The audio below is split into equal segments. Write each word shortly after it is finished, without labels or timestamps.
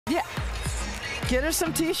Yeah. Get her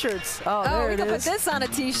some T-shirts. Oh, there we it can is. put this on a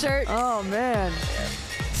T-shirt. Oh, man.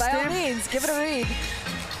 By all means, give it a read.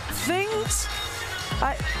 Things.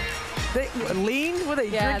 Lean? Were they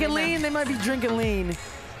drinking lean? They might be drinking lean.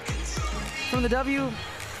 From the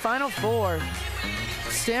Final Four.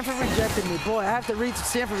 Stanford rejected me. Boy, I have to read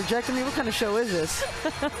Stanford rejected me. What kind of show is this?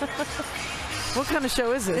 What kind of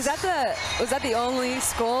show is this? Was that the only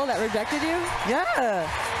school that rejected you? Yeah.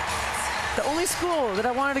 The only school that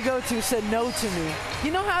I wanted to go to said no to me.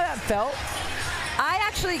 You know how that felt? I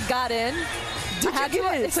actually got in.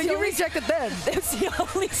 So you rejected them. It's the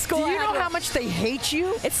only school. Do you know how much they hate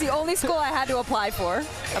you? It's the only school I had to apply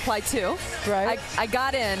to. Right. I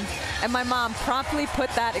got in, and my mom promptly put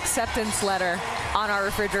that acceptance letter on our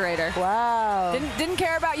refrigerator. Wow. Didn't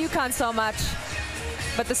care about UConn so much,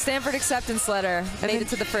 but the Stanford acceptance letter made it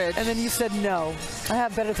to the fridge. And then you said no. I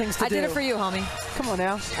have better things to do. I did it for you, homie. Come on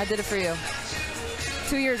now. I did it for you.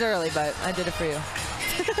 2 years early, but I did it for you.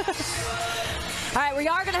 All right, we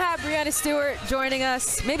are going to have Breanna Stewart joining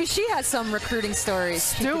us. Maybe she has some recruiting stories.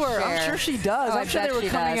 Stewart, I'm sure she does. I'm sure they were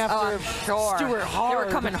coming after Stewart hard. They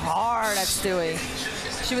were coming hard at Stewie.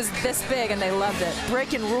 She was this big, and they loved it.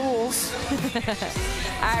 Breaking rules. All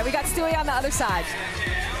right, we got Stewie on the other side.